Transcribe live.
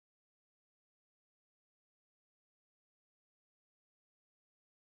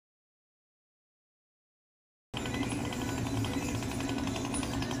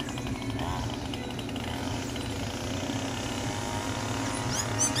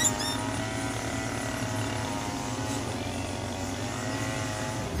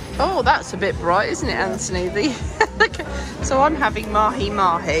Oh, that's a bit bright, isn't it, Anthony? So I'm having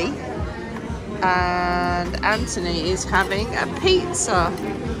mahi-mahi, and Anthony is having a pizza.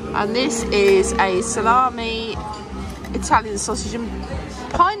 And this is a salami, Italian sausage and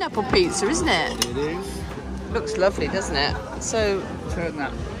pineapple pizza, isn't it? It is. Looks lovely, doesn't it? So Turn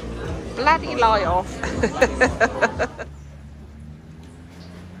that bloody light off. Where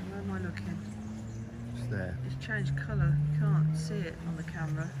am I looking? It's there. It's changed colour. You can't see it on the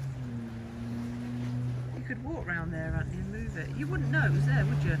camera. You could walk round there, Anthony, and move it. You wouldn't know it was there,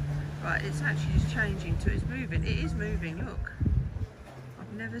 would you? Right, it's actually just changing to it's moving. It is moving, look.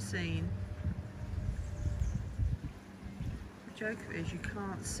 I've never seen. The joke of it is you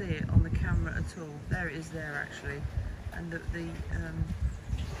can't see it on the camera at all. There it is there actually. And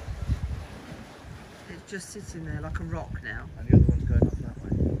it's just sitting there like a rock now. And the other one's going off that way.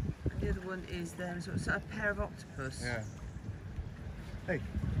 And the other one is there as well. So a pair of octopus. Yeah. Hey.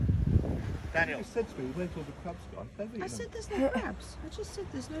 Daniel. You said to me, where's all the crabs gone? I said there's no crabs. I just said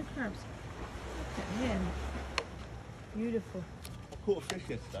there's no crabs. Look at him. Beautiful. I caught a fish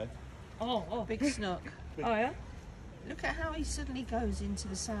yesterday. Oh, big snook. Oh yeah? Look at how he suddenly goes into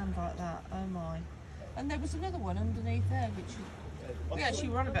the sand like that. Oh my. And there was another one underneath there, which we actually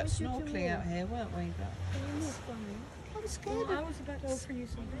were on about snorkeling out here, weren't we? But I was scared. I was about to offer you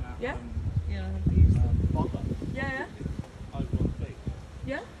something. Yeah? Yeah, I have used them. Yeah?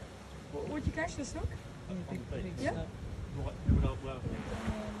 Yeah? Would you catch the snook? Big Yeah? snook.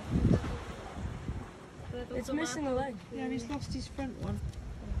 It's missing a leg. Yeah, he's lost his front one.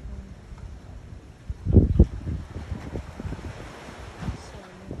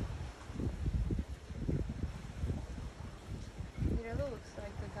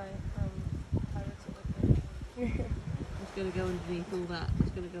 It's going to go underneath all that.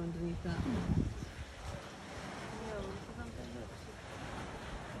 It's going to go underneath that.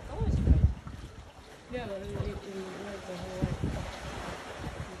 Yeah, but it the whole way.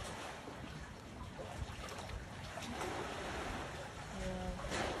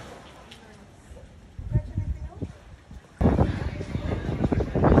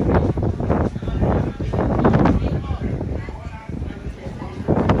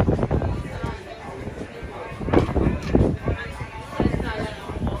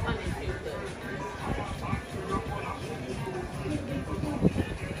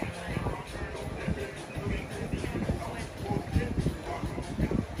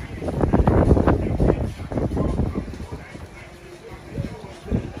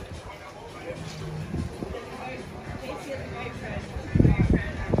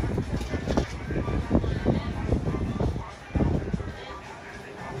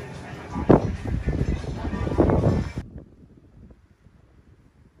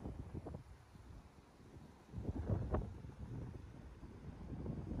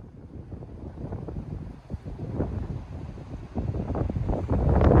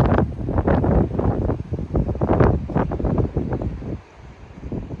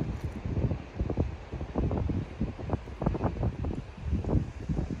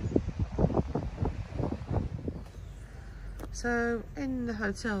 So in the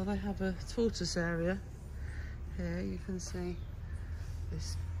hotel they have a tortoise area. Here you can see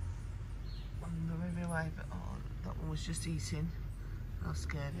this one moving away, but oh, that one was just eating. I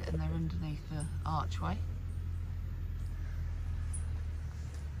scared it, and they're underneath the archway.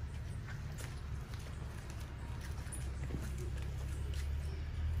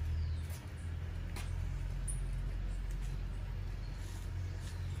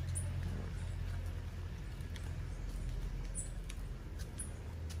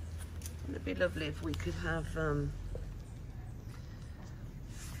 It'd be lovely if we could have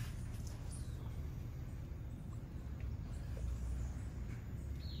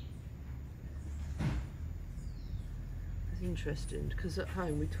it's interesting because at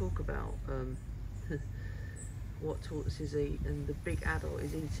home we talk about what tortoises eat, and the big adult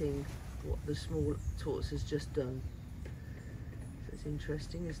is eating what the small tortoise has just done. So it's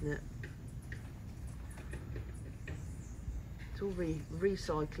interesting, isn't it? It's all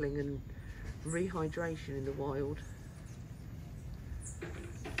recycling and rehydration in the wild.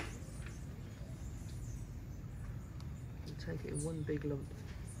 And take it in one big lump.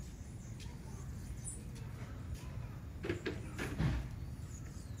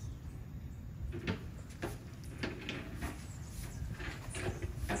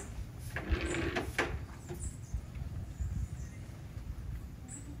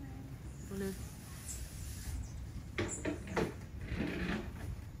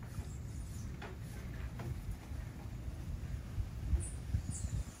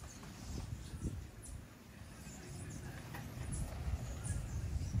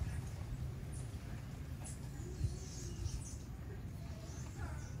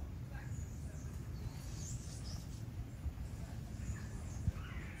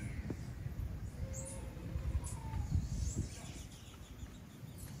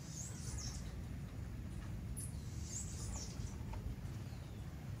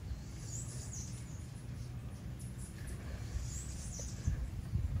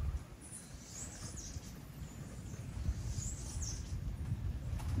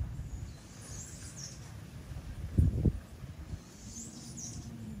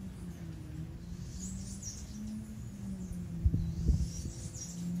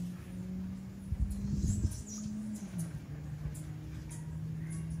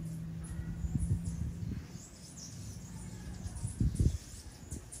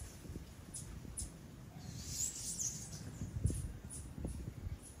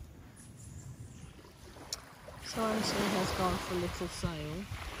 Timesy has gone for a little sail.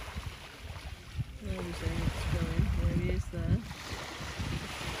 Where is he? It's going. There he is there.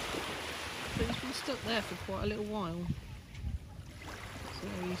 But he's been stuck there for quite a little while. So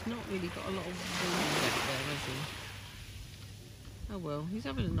he's not really got a lot of wind back there, has he? Oh well, he's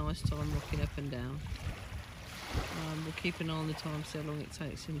having a nice time rocking up and down. We'll keep an eye on the time, see how long it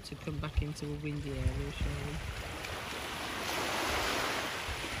takes him to come back into a windy area, shall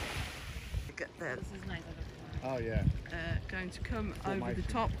we? Get there. This is nice. Oh yeah. Going to come over Formation.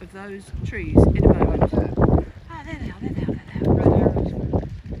 the top of those trees in a moment. Ah, there they are, there they are, there they are.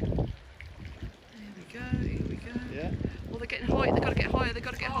 Here we go, here we go. Yeah. Oh, they're getting high, they've got to get higher, they've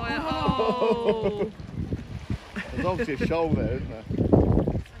got to get higher. Oh! There's obviously a shoal there, isn't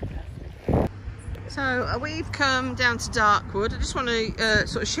there? So we've come down to Darkwood. I just want to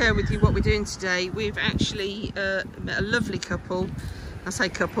sort of share with you what we're doing today. We've actually met a lovely couple. I say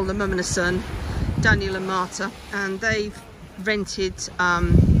couple, the mum and a son, Daniel and Marta, and they've rented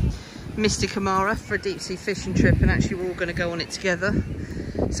Mystic Amara for a deep sea fishing trip, and actually we're all going to go on it together.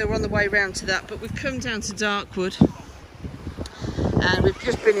 So we're on the way round to that, but we've come down to Darkwood and we've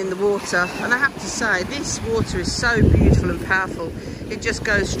just been in the water, and I have to say this water is so beautiful and powerful. It just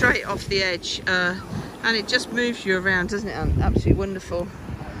goes straight off the edge and it just moves you around, doesn't it? Absolutely wonderful.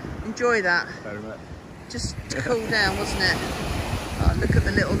 Enjoy that. Very much. Just to cool down, wasn't it? Oh, look at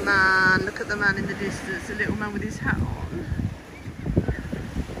the little man, look at the man in the distance, the little man with his hat on.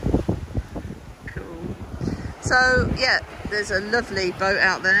 Cool. So yeah, there's a lovely boat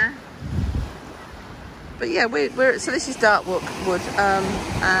out there. But yeah, so this is Darkwood,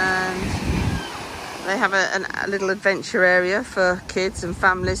 and they have a little adventure area for kids and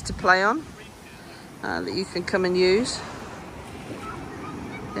families to play on that you can come and use.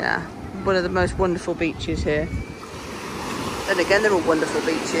 Yeah, one of the most wonderful beaches here. And again, they're all wonderful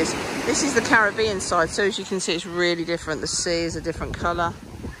beaches. This is the Caribbean side, so as you can see, it's really different. The sea is a different colour.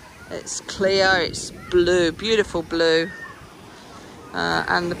 It's clear, it's blue, beautiful blue.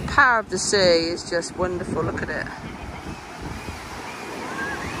 And the power of the sea is just wonderful. Look at it.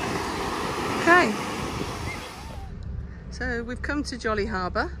 Okay. So we've come to Jolly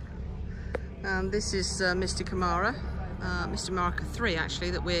Harbour. This is Mystic Amara, Mystic Amara 3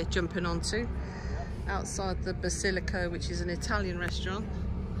 actually, that we're jumping onto. Outside the Basilico, which is an Italian restaurant.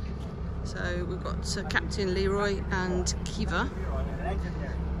 So we've got Captain Leroy and Kiva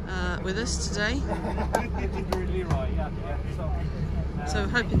with us today. So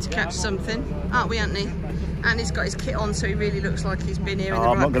hoping to catch something, aren't we, Anthony? And he's got his kit on, so he really looks like he's been here in the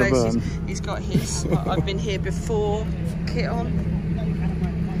right places. He's got his I've been here before kit on.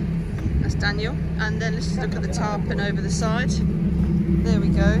 That's Daniel. And then let's just look at the tarpon over the side. There we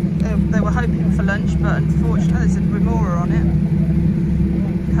go. They were hoping for lunch, but unfortunately there's a remora on it.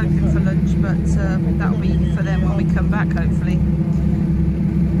 Hoping for lunch, but that'll be for them when we come back, hopefully.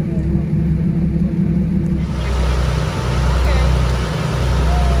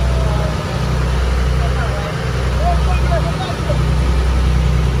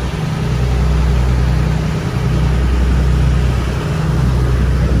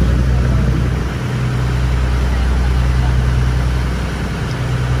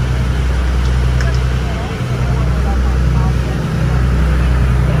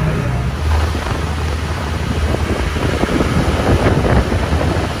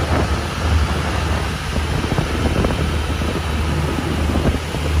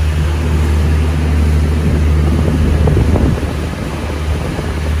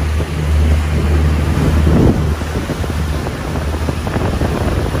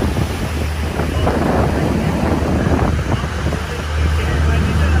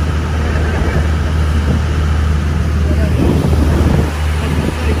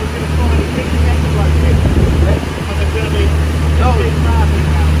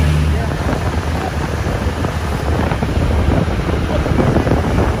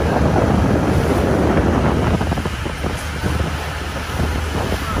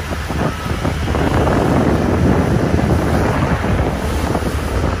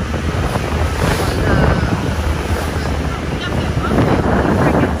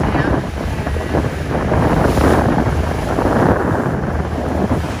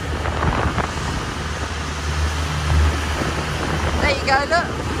 Look,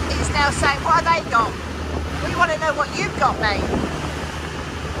 he's now saying, what have they got? We want to know what you've got, mate.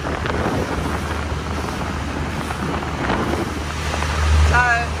 So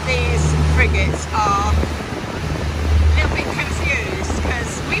these frigates are a little bit confused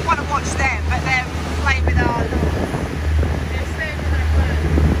because we want to watch them, but they're playing with our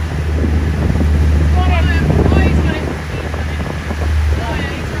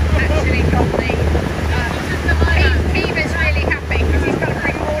actually got the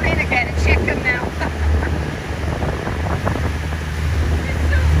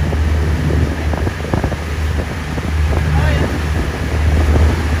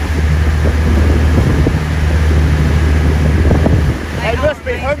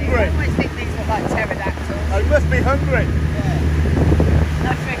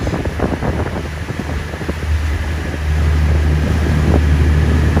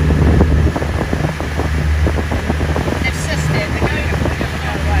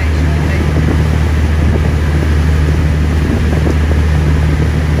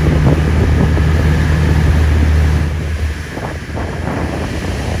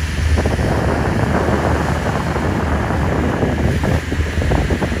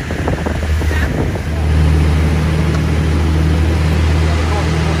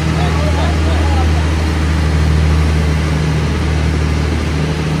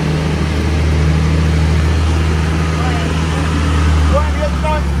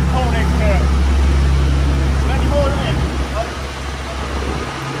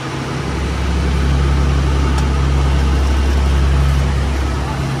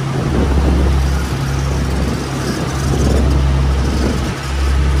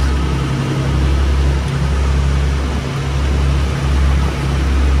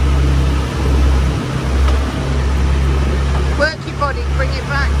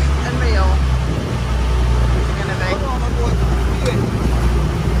Jack and Real. It's going to be.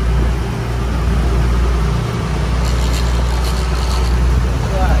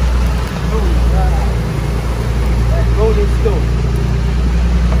 Rolling stone.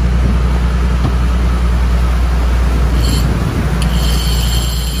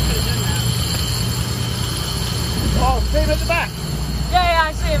 Oh, see him at the back. Yeah,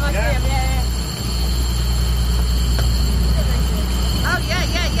 I see him, I see him, yeah. Oh, yeah.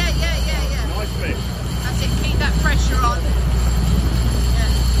 Nice fish. That's it, keep that pressure on. Yeah.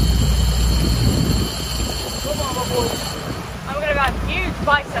 Come on, my boy. I'm going to have huge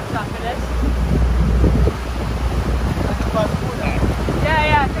biceps after this. That's about to put that.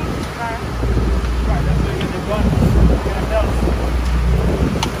 Yeah, I think it's fair. Right, that's what you're going to run. Get him down.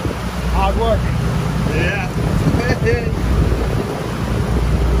 Hard work. Yeah.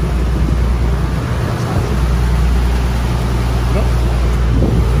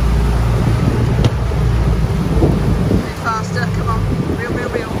 Faster, come on.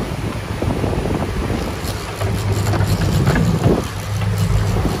 Reel.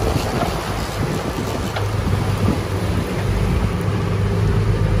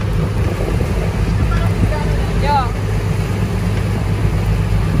 Yeah.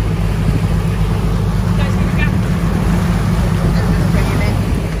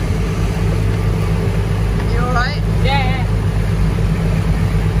 You alright? Yeah.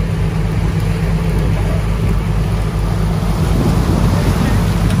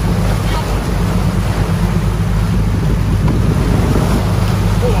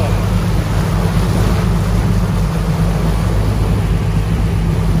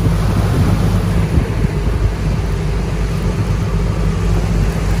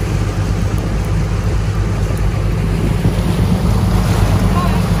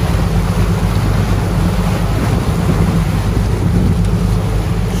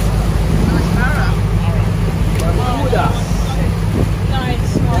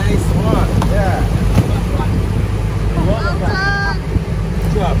 Nice one. Nice one. Yeah. Well done.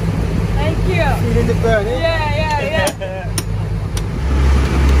 Good job. Thank you. Feeling the burn, eh? Yeah.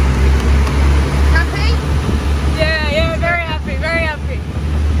 Happy? Yeah, very happy, very happy.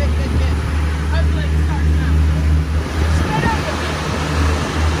 Good. Hopefully it starts now.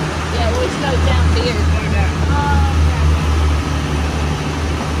 Yeah, well, it's slowed down for you.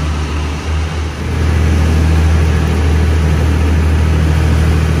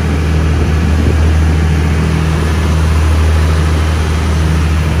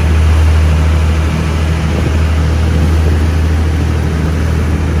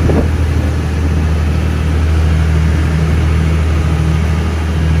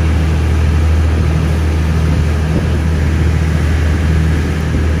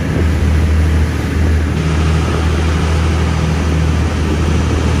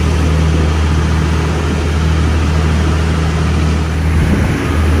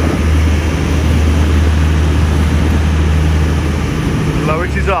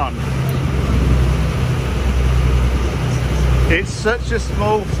 It is on. It's such a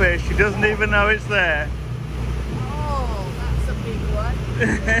small fish, he doesn't even know it's there. Oh, that's a big one.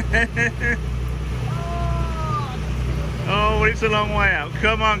 Oh, well, it's a long way out.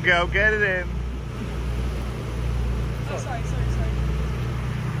 Come on, girl, get it in. Oh, sorry.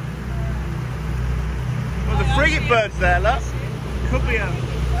 Well, the frigate bird's there, look. Could be a...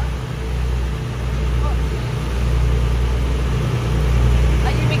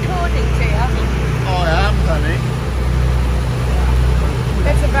 Are you recording, Tia? Oh, I am, honey.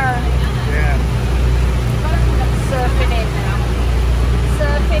 It's a barrel. Yeah. Surfing in now.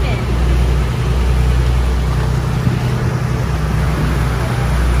 Surfing in.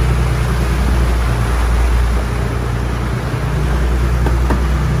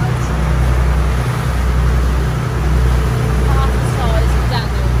 Half the size of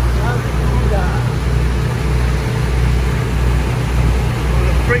Daniel. Well,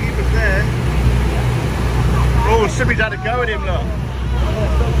 the frigate was there. Oh,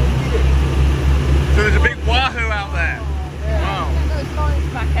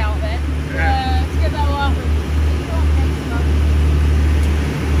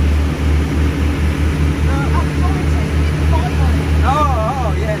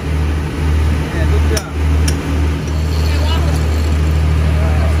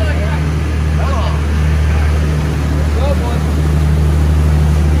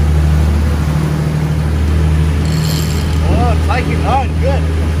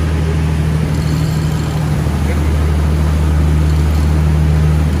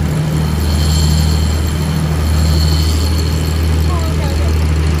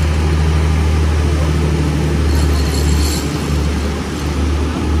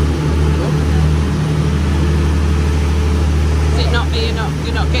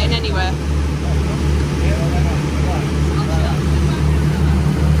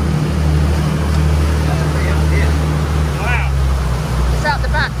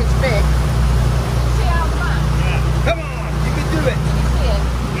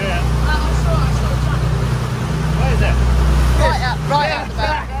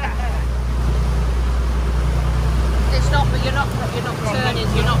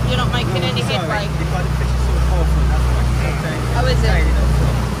 any headway. The fish is sort of powerful, that's what I can say. Oh, is it?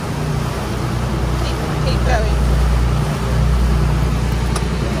 Keep going.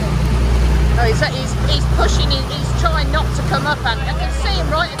 Oh, he's pushing, he's trying not to come up, and I can see him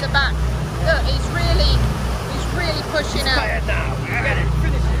right at the back. Look, he's really pushing out. Now. Get it,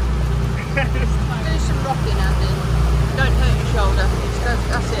 finish it. Do some rocking, Andy. Don't hurt your shoulder.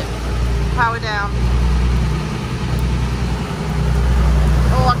 That's it. Power down.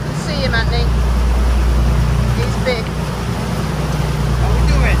 Oh, I can see him, Andy. He's big. How we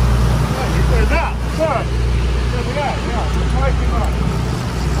doing? Oh, you're doing that. Good. There we go. Yeah, we're fighting on.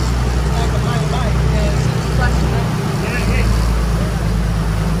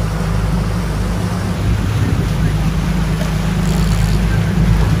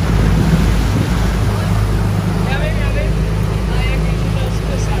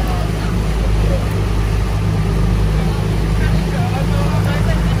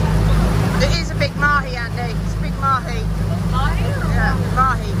 It is a big mahi, Andy. It's a big mahi. Mahi? Yeah,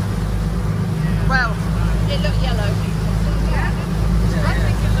 mahi. Well, it looked yellow.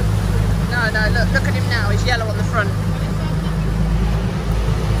 No, look at him now. He's yellow on the front.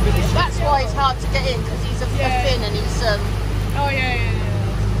 That's why it's hard to get in, because he's a fin and he's Oh yeah.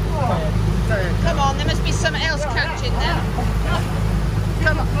 Come on, there must be something else catching there.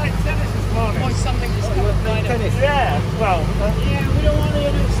 Come on. Playing tennis this morning. Or something just to work right Tennis? Yeah, well. Yeah, we don't want to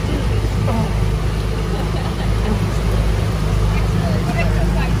get stupid.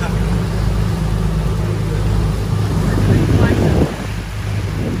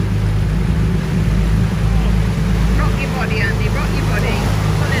 Rock your body, Andy. Rock your body.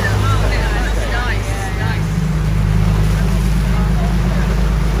 Pull it up. Pull it up. That's nice. Nice.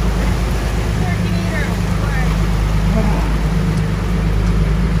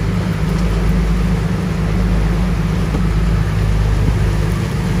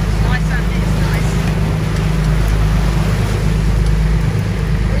 Nice, Andy. It's nice.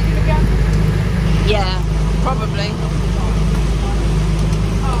 Are you gonna get? Yeah, probably.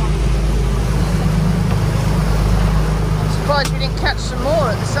 Surprised we didn't catch some more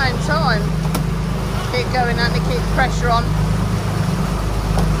at the same time. Keep going, Andy, keep the pressure on.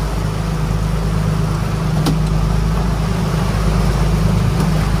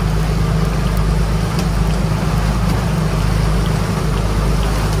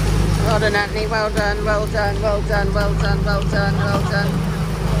 Well done, Anthony, well done, well done, well done, well done, well done, well done.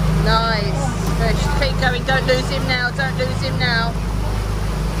 Nice fish. Keep going, don't lose him now, don't lose him now.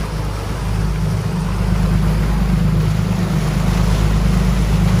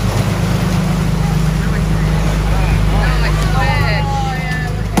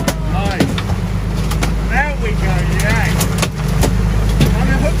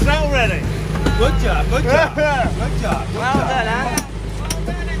 Good job. Well done, Anne.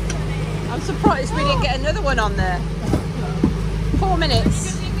 I'm surprised we didn't get another one on there. 4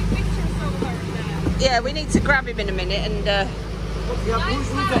 minutes. Yeah, we need to grab him in a minute and... Who's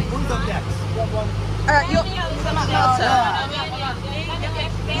up next? You're... Do you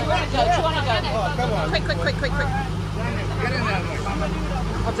want to go? Oh, come on. Quick. Get in there, boy.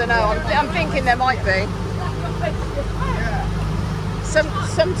 I don't know, I'm thinking there might be.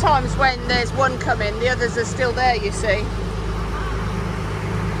 Sometimes when there's one coming, the others are still there, you see.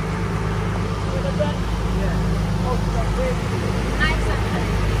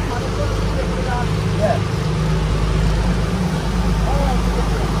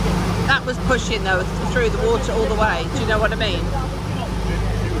 That was pushing though, through the water all the way. Do you know what I mean?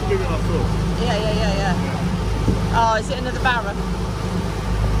 Yeah. Oh, is it another barra?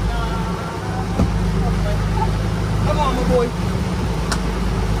 Come on, my boy.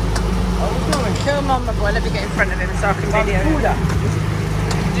 Come on, my boy. Let me get in front of him so I can video him.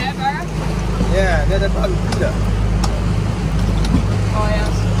 Yeah, they're the barracuda. Oh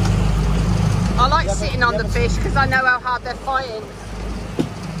yes. I like sitting on the fish because I know how hard they're fighting.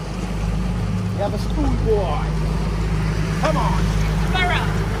 You have a spoon, boy. Come on.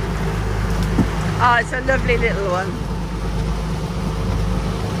 Oh, it's a lovely little one.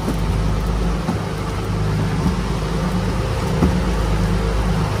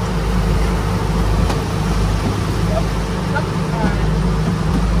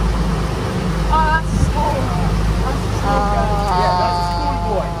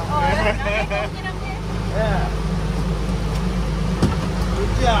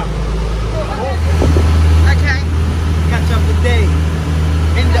 Okay. Catch up today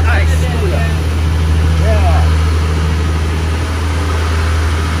in the ice cooler. Yeah.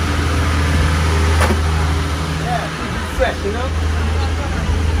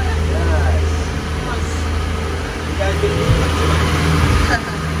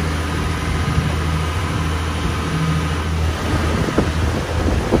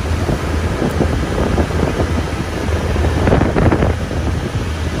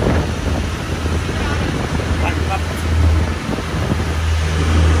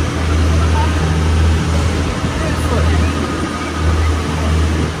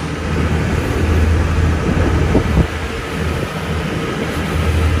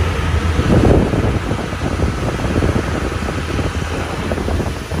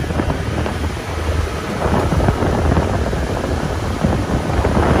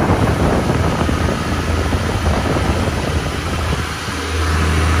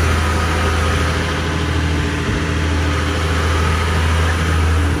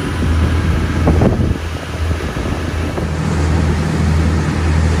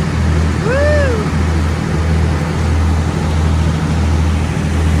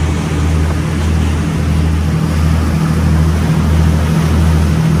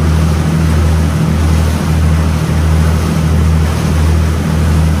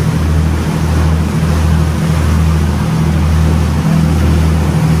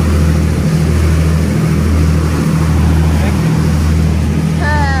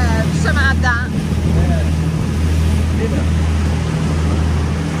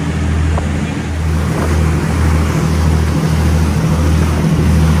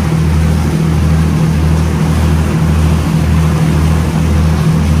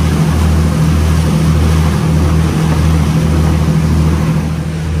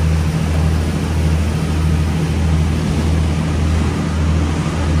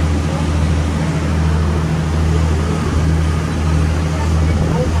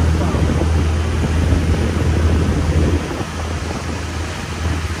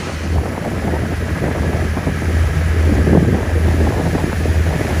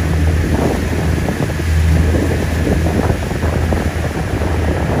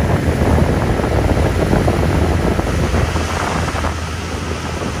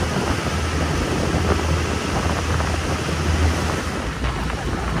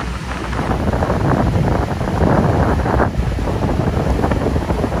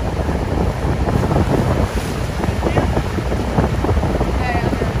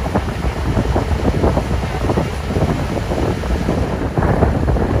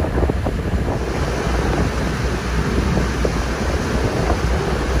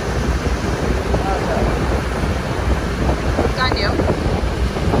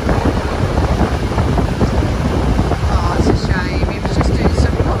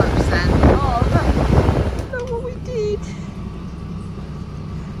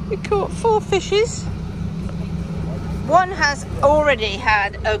 We caught 4 fishes. One has already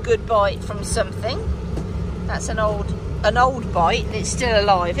had a good bite from something. That's an old bite and it's still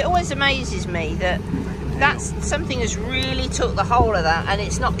alive. It always amazes me that something has really took the whole of that and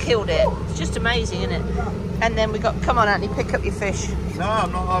it's not killed it. It's just amazing, isn't it? And then we got, come on Anthony, pick up your fish. No,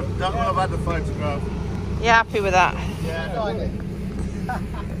 I'm not. I don't want to have had the photograph. You happy with that? Yeah.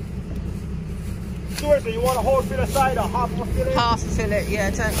 Seriously, you want a whole fillet side or half of a fillet? Half a fillet,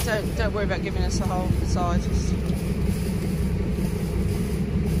 yeah. Don't worry about giving us a whole side. Just...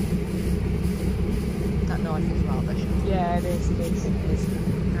 That knife is rubbish. Yeah, it is.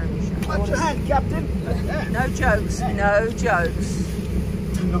 Very sharp. Watch your hand, Captain. No jokes. No jokes.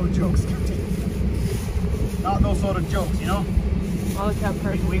 No jokes, Captain. Not those sort of jokes, you know. Oh, look how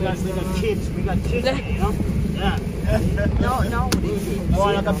perfect. We got kids. We got kids, you know. Yeah. No, what is it? Oh,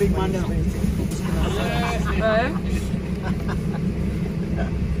 like a big man now.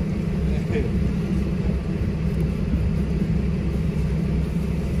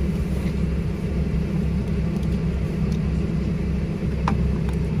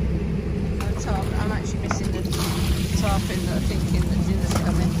 I'm actually missing the tarpon that I think that's in the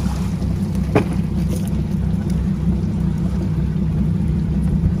coming.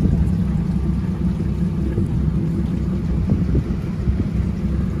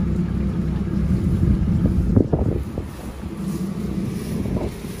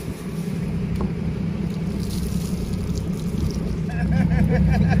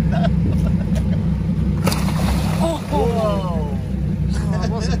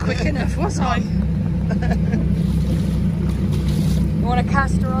 Quick enough, was I? You want to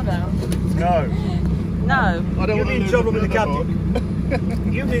cast her on out? No. No. I don't You want to need lose trouble with the another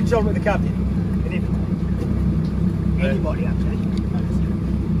captain. You need trouble with the captain. Anybody, actually.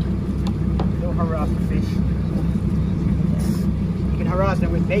 Don't harass the fish. You can harass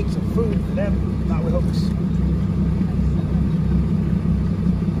them with baits and food for them, not with hooks.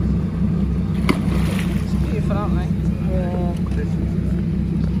 It's beautiful, aren't they? Yeah.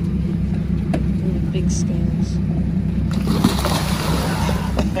 Big scales.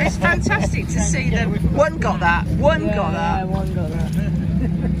 It's fantastic to see them. One got that. One got that. Yeah, one got that.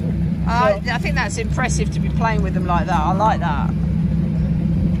 I think that's impressive to be playing with them like that. I like that.